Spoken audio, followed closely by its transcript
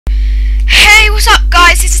what's up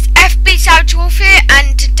guys, this is FB Savage Wolf here,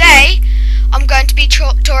 and today I'm going to be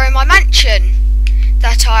touring my mansion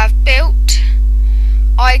that I have built.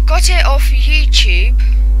 I got it off YouTube,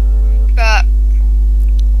 but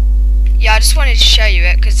yeah, I just wanted to show you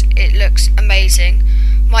it because it looks amazing.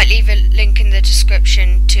 Might leave a link in the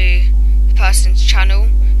description to the person's channel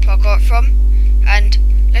who I got it from, and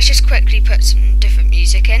let's just quickly put some different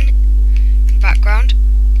music in the background.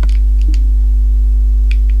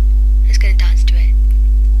 Let's go and dance to it.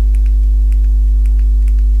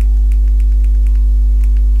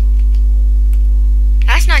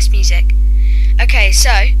 That's nice music. Okay,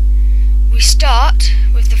 so we start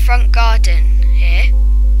with the front garden here.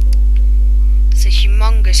 It's a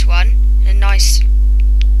humongous one. A nice,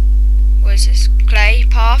 what is this, clay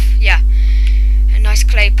path? Yeah, a nice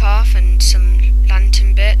clay path and some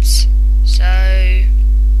lantern bits. So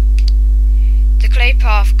the clay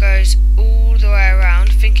path goes all the way around.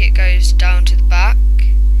 I think it goes down to the back.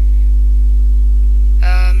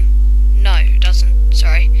 No, it doesn't,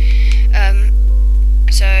 sorry.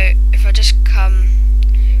 So if I just come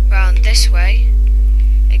round this way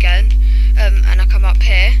again, and I come up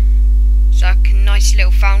here, it's like a nice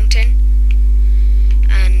little fountain,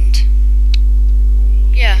 and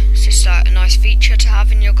yeah, it's just like a nice feature to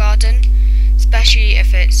have in your garden, especially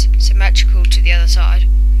if it's symmetrical to the other side,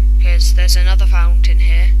 because there's another fountain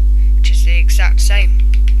here which is the exact same.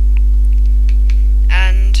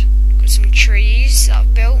 And got some trees that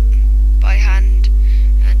I've built by hand,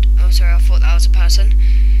 and oh sorry, I thought that was a person.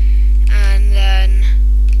 And then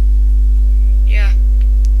yeah,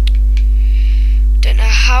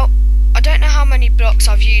 I don't know how many blocks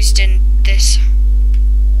I've used in this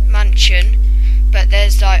mansion, but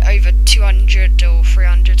there's like over 200 or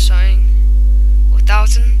 300 something, or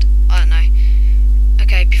 1,000, I don't know.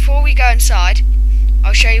 Okay, before we go inside,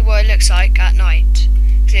 I'll show you what it looks like at night,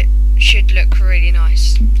 because it should look really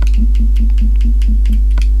nice.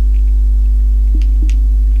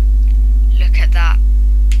 Look at that.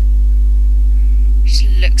 Just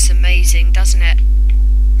looks amazing, doesn't it?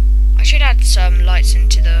 I should add some lights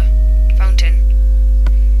into the fountain.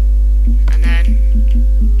 And then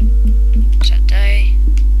set day.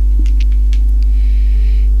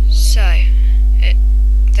 So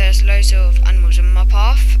there's loads of animals in my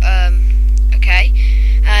path. Okay,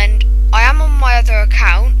 and I am on my other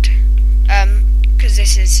account, because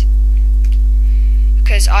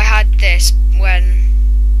I had this when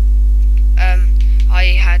I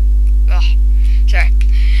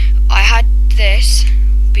had this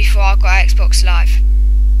before I got Xbox Live,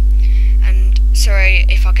 and sorry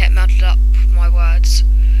if I get muddled up with my words.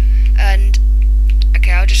 And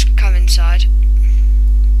okay, I'll just come inside,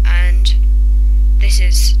 and this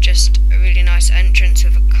is just a really nice entrance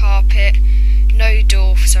with a carpet, no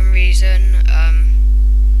door for some reason.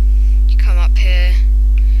 You come up here,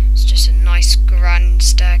 it's just a nice grand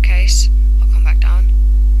staircase. I'll come back down,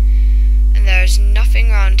 and there is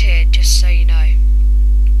nothing around here, just so you know,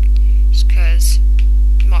 just because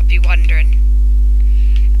you might be wondering.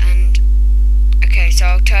 And okay, so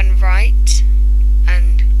I'll turn right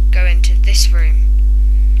and go into this room.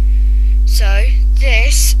 So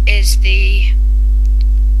this is the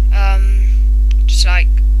just like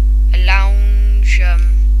a lounge, yeah,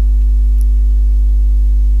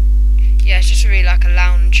 it's just really like a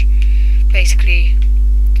lounge, basically,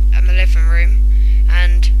 a living room,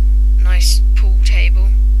 and nice pool table.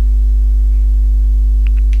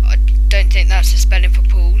 I don't think that's the spelling for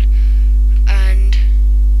pool. And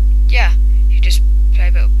yeah, you just play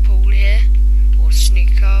a bit of pool here, or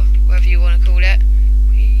snooker, whatever you want to call it.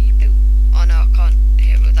 Oh no, I can't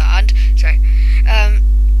hit it with that hand, sorry.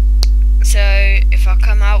 So if I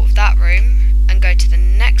come out of that room and go to the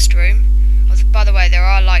next room, by the way, there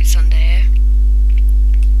are lights under here.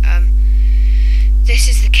 This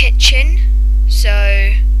is the kitchen,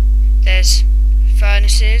 so there's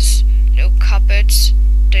furnaces, little cupboards.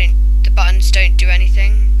 The buttons don't do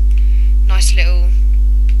anything. Nice little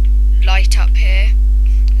light up here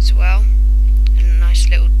as well, and a nice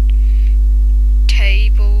little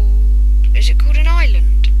table. Is it called an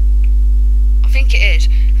island? I think it is.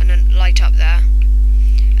 And a light up there,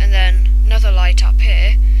 and then another light up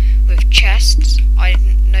here with chests. I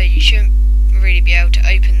know you shouldn't really be able to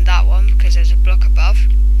open that one because there's a block above.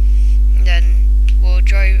 And then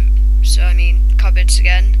wardrobe, so I mean cupboards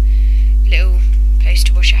again, little place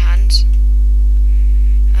to wash your hands,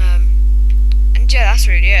 and yeah, that's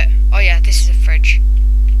really it. Oh yeah, this is a fridge,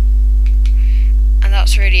 and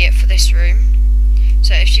that's really it for this room.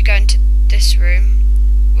 So if you go into this room,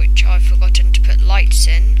 which I've forgotten to put lights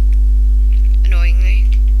in, annoyingly,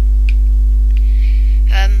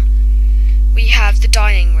 we have the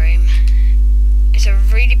dining room.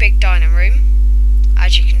 big dining room.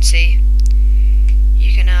 As you can see,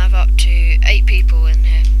 you can have up to 8 people in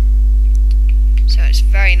here. So it's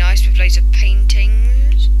very nice with loads of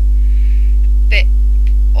paintings. Bit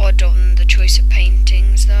odd on the choice of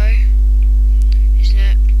paintings though, isn't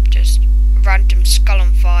it? Just a random skull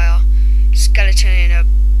on fire, skeleton in a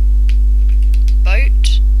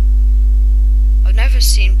boat. I've never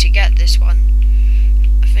seemed to get this one.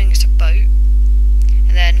 I think it's a boat.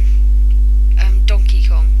 And then Donkey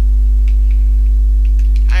Kong.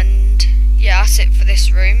 And yeah, that's it for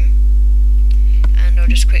this room. And I'll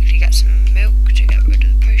just quickly get some milk to get rid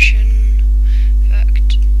of the potion.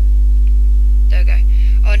 Perfect. There we go.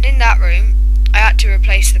 Oh, and in that room, I had to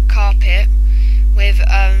replace the carpet with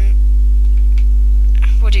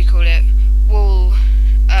what do you call it? Wall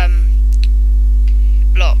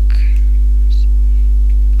block.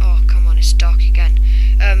 Oh, come on, it's dark again.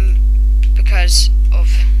 Because of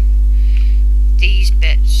these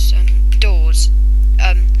bits and doors,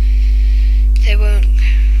 they won't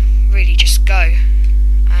really just go.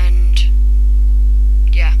 And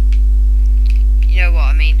yeah, you know what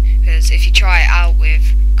I mean. Because if you try it out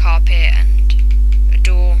with carpet and a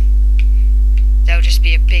door, there'll just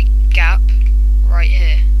be a big gap right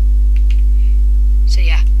here. So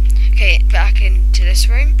yeah. Okay, back into this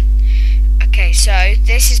room. Okay, so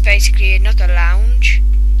this is basically another lounge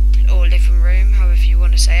or living room, however you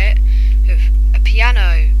want to say it, with a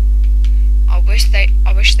piano. I wish they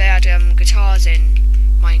had guitars in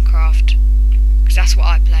Minecraft, because that's what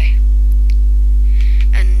I play.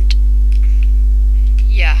 And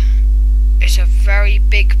yeah, it's a very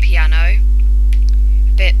big piano, a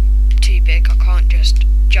bit too big. I can't just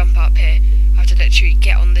jump up here. I have to literally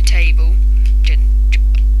get on the table.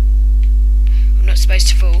 I'm not supposed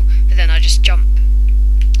to fall, but then I just jump.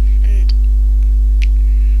 And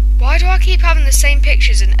why do I keep having the same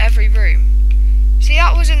pictures in every room? See,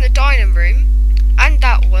 that was in the dining room, and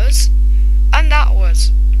that was, and that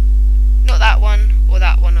was. Not that one, or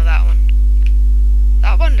that one, or that one.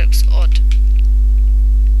 That one looks odd.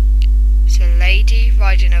 It's a lady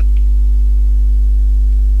riding a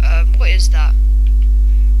what is that?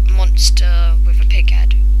 A monster with a pig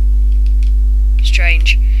head.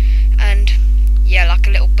 Strange. And yeah, like a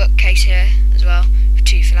little bookcase here as well, with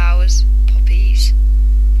 2 flowers, poppies.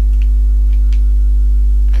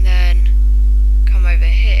 And then come over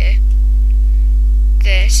here.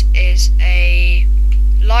 This is a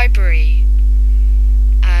library,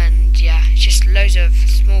 and yeah, it's just loads of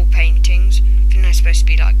small paintings. I think they're supposed to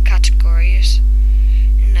be like categories,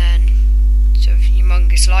 and then sort of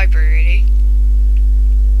humongous library really.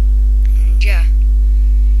 And yeah,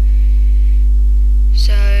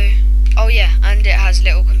 so oh yeah, and it has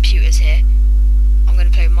little computers here. I'm gonna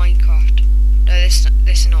play Minecraft. No, this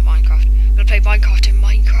is not Minecraft. I'm gonna play Minecraft in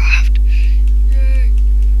Minecraft. Yay.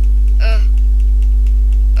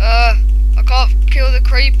 I can't kill the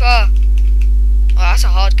creeper. Oh, that's a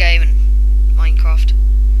hard game in Minecraft.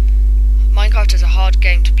 Minecraft is a hard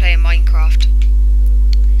game to play in Minecraft.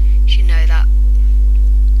 You should know that.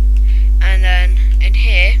 And then in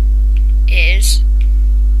here is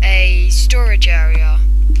a storage area.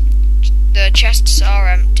 The chests are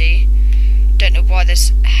empty. Don't know why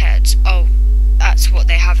there's heads. Oh, that's what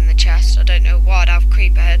they have in the chest. I don't know why I'd have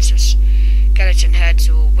creeper heads or skeleton heads,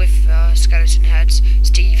 or with skeleton heads,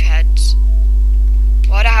 Steve heads.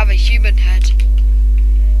 Why'd I have a human head?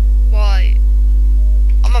 Why?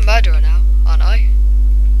 I'm a murderer now, aren't I?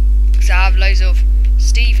 Because I have loads of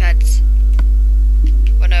Steve heads.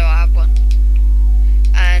 Well, no, I have one.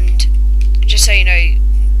 And just so you know,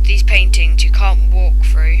 these paintings you can't walk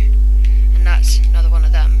through, and that's another one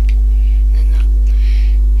of them. And then that.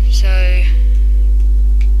 So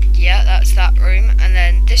yeah, that's that room. And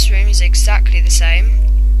then this room is exactly the same.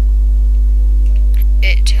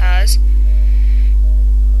 It has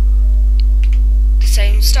the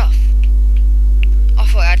same stuff. I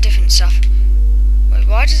thought it had different stuff. Wait,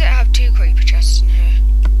 why does it have 2 creeper chests in here?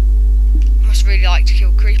 I must really like to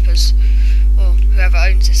kill creepers, or whoever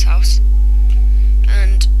owns this house.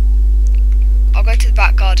 And I'll go to the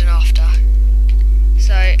back garden after.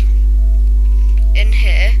 So in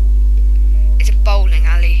here is a bowling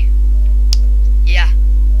alley. Yeah,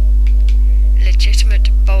 legitimate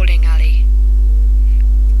bowling alley.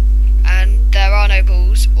 And there are no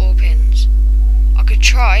balls or pins. I could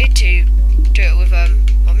try to do it with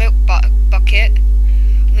my milk bucket.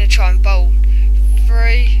 I'm going to try and bowl.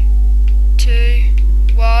 3, 2,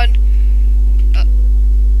 1,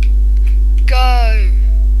 go!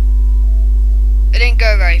 It didn't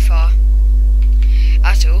go very far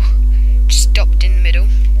at all. Just stopped in the middle.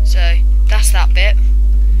 So that's that bit.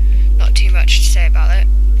 Not too much to say about it.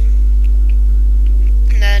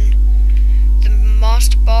 And then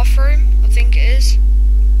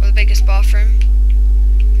this bathroom.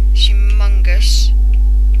 It's humongous.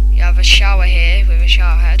 You have a shower here with a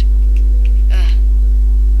shower head.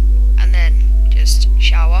 And then just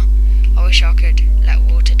shower. I wish I could let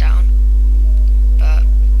water down, but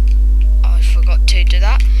I forgot to do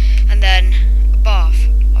that. And then a bath.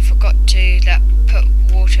 I forgot to put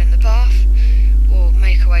water in the bath, or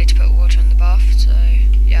make a way to put water in the bath, so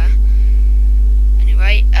yeah.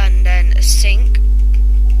 Anyway, and then a sink,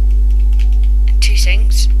 2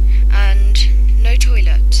 sinks, and no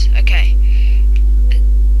toilet. Okay.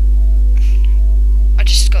 I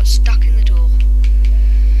just got stuck in the door.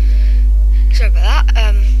 Sorry about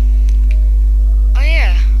that. Oh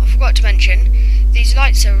yeah, I forgot to mention, these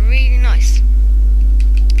lights are really nice.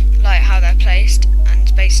 Like how they're placed and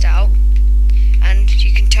spaced out, and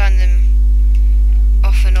you can turn them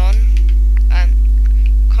off and on.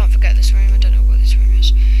 Can't forget this room. I don't know what this room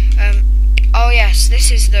is. Oh yes,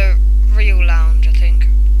 this is the real lounge, I think.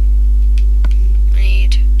 I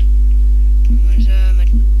need.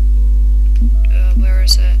 Where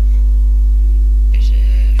is it? Is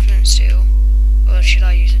it flint and steel, or should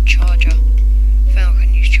I use a charger? I think I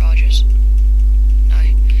can use chargers. No,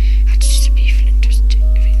 it has to be flint or steel.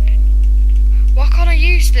 Why can't I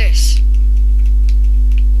use this?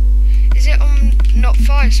 Is it on not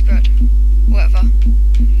fire spread? Whatever.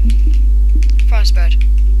 Fire spread.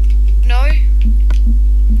 No?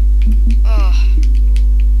 Oh.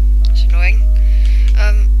 That's annoying.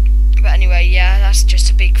 But anyway, yeah, that's just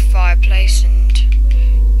a big fireplace and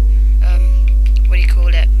what do you call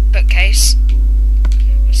it? Bookcase.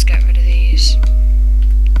 Let's get rid of these.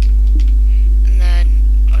 And then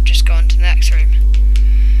I'll just go on to the next room.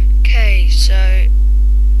 Okay, so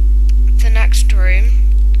the next room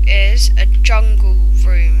is a jungle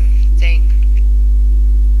room thing.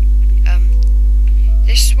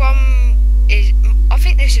 This one is, I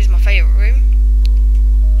think this is my favourite room.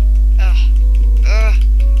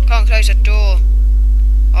 Can't close the door.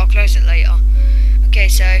 I'll close it later. Okay,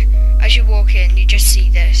 so as you walk in, you just see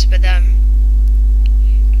this, but then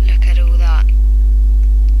look at all that.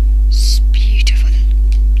 It's beautiful.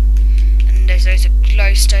 And there's loads of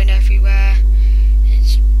glowstone everywhere.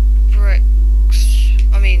 It's bricks.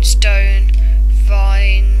 I mean stone,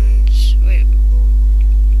 vines. Wait,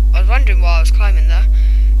 I was wondering why I was climbing there.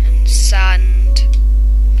 And sand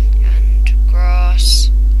and grass.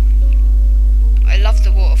 I love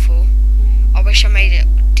the waterfall. I wish I made it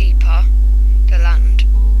deeper, the land.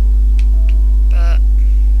 But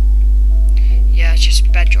yeah, it's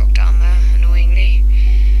just bedrock down there, annoyingly.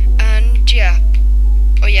 And yeah.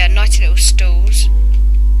 Oh yeah, nice little stools.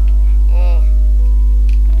 Or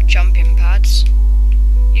jumping pads.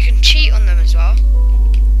 You can cheat on them as well.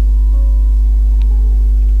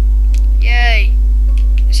 Yay.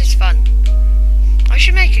 This is fun. I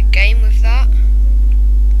should make a game with that.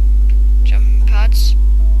 Jumping pads.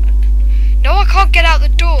 No, I can't get out the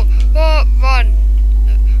door. Oh, run.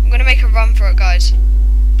 I'm going to make a run for it, guys.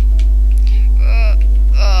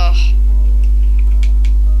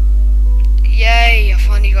 Yay, I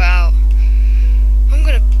finally got out. I'm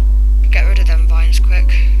going to get rid of them vines quick.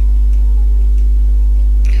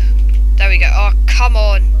 There we go. Oh, come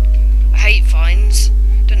on. I hate vines.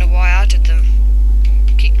 Don't know why I added them.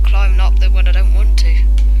 Keep climbing up them when I don't want to.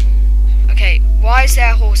 Okay, why is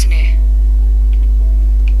there a horse in here?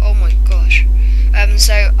 Oh my gosh.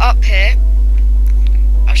 So up here,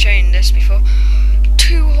 I've shown you this before.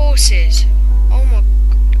 2 horses. Oh my.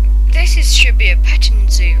 Should be a petting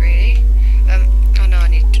zoo, really. Oh no, I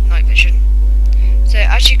need night vision. So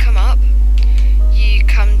as you come up, you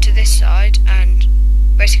come to this side, and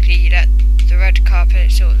basically you let the red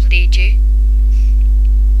carpet sort of lead you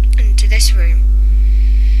into this room.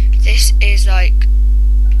 This is like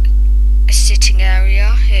a sitting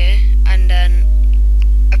area here, and then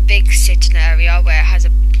a big sitting area where it has a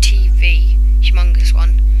TV, humongous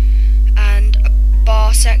one, and a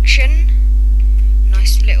bar section,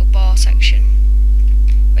 nice little bar section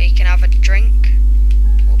where you can have a drink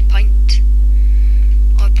or pint.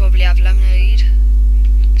 I'd probably have lemonade.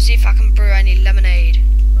 See if I can brew any lemonade.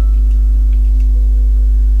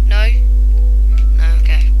 No? No,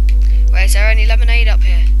 okay. Wait, is there any lemonade up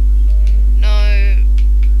here? No,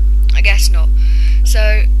 I guess not.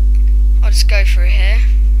 So I'll just go through here,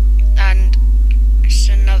 and it's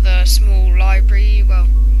another small library. Well,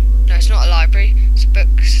 no, it's not a library, it's a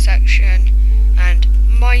book section, and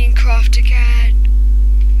Minecraft again.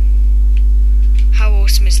 How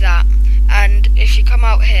awesome is that? And if you come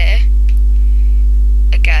out here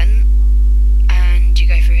again and you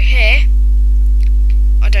go through here,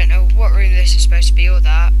 I don't know what room this is supposed to be or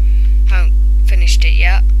that. Haven't finished it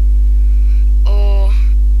yet. Or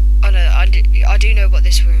oh no, I And I do know what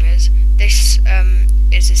this room is. This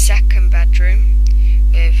is a second bedroom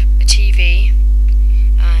with a TV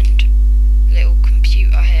and a little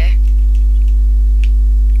computer here.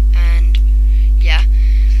 And yeah,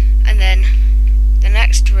 and then the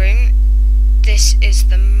next room, this is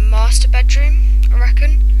the master bedroom, I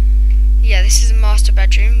reckon. Yeah, this is a master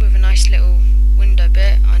bedroom with a nice little window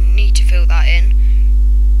bit. I need to fill that in,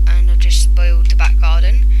 and I've just spoiled the back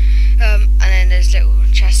garden. And then there's little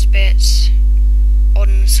chest bits,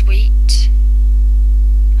 ensuite,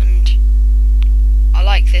 and I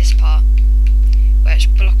like this part where it's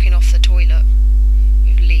blocking off the toilet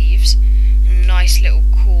with leaves, and a nice little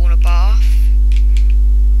corner bath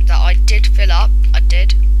that I did fill up, I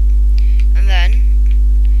did. And then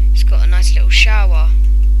it's got a nice little shower.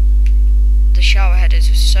 The shower headers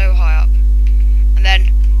are so high up. And then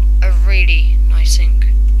a really nice sink.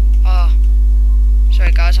 Oh,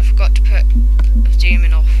 sorry guys, I forgot to put the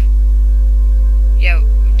zooming off. Yeah,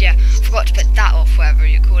 I forgot to put that off, whatever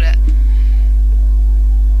you call it.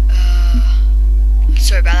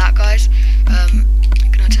 Sorry about that, guys.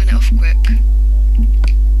 Can I turn it off quick?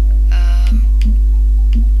 I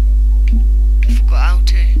forgot how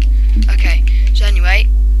to. Okay, so anyway,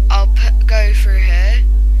 I'll go through here,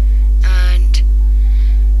 and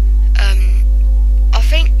I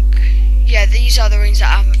think, yeah, these are the rooms that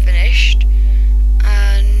I haven't finished,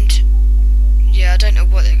 and yeah, I don't know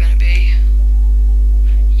what they're going to be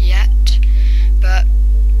yet, but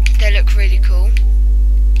they look really cool.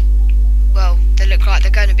 Well, they look like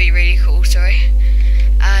they're going to be really cool, sorry.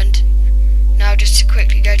 And now just to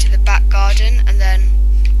quickly go to the back garden, and then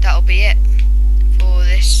that'll be it for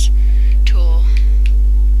this tour.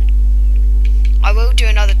 I will do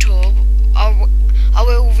another tour. I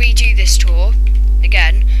will redo this tour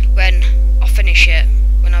again when I finish it,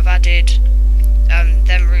 when I've added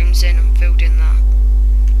them rooms in and filled in that.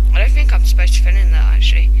 I don't think I'm supposed to fill in that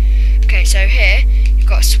actually. Okay, so here you've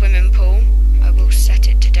got a swimming pool. I will set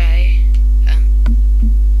it today.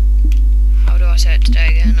 How do I set it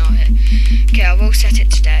today again? Not here. Okay, I will set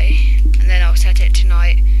it today, and then I'll set it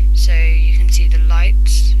tonight so you can see the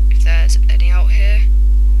lights if there's any out here.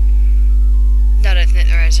 No, I don't think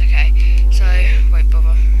there is. Okay, so won't bother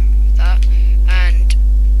with that. And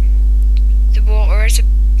the water is a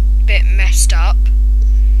bit messed up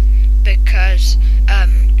because I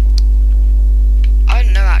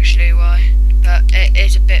don't know actually why, but it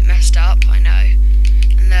is a bit messed up, I know.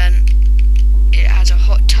 And then it has a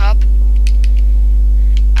hot tub,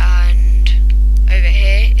 and over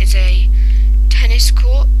here is a tennis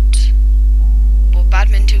court or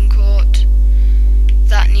badminton court.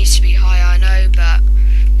 That needs to be higher, I know, but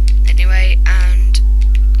anyway. And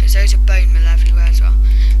there's loads of bone meal everywhere as well.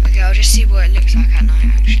 Okay, I'll just see what it looks like at night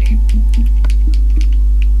actually.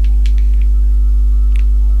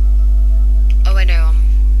 Oh, I know,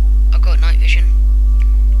 I've got night vision.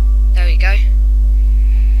 There we go.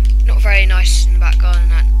 Not very nice in the back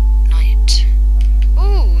garden at night.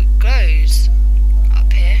 Ooh, it glows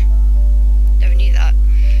up here. Never knew that.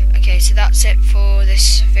 Okay, so that's it for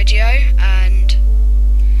this video, and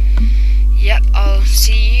yep, I'll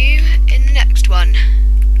see you in the next one.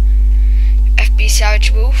 FB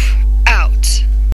Savage Wolf.